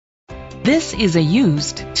This is a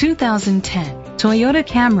used 2010 Toyota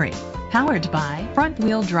Camry, powered by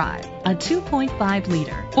front-wheel drive, a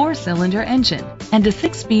 2.5-liter four-cylinder engine, and a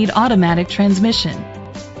 6-speed automatic transmission.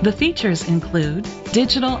 The features include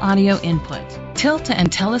digital audio input, tilt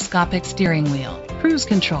and telescopic steering wheel, cruise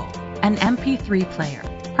control, an MP3 player,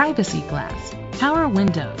 privacy glass, power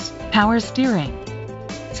windows, power steering.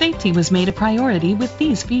 Safety was made a priority with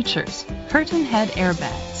these features: curtain head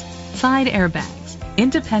airbags, side airbags,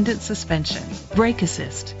 independent suspension, brake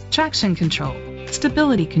assist, traction control,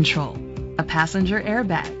 stability control, a passenger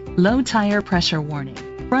airbag, low tire pressure warning,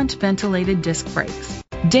 front ventilated disc brakes,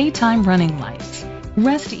 daytime running lights.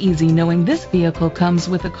 Rest easy knowing this vehicle comes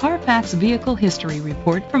with a Carfax Vehicle History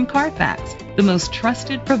Report from Carfax, the most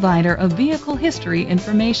trusted provider of vehicle history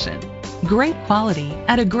information. Great quality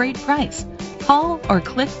at a great price. Call or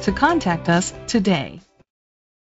click to contact us today.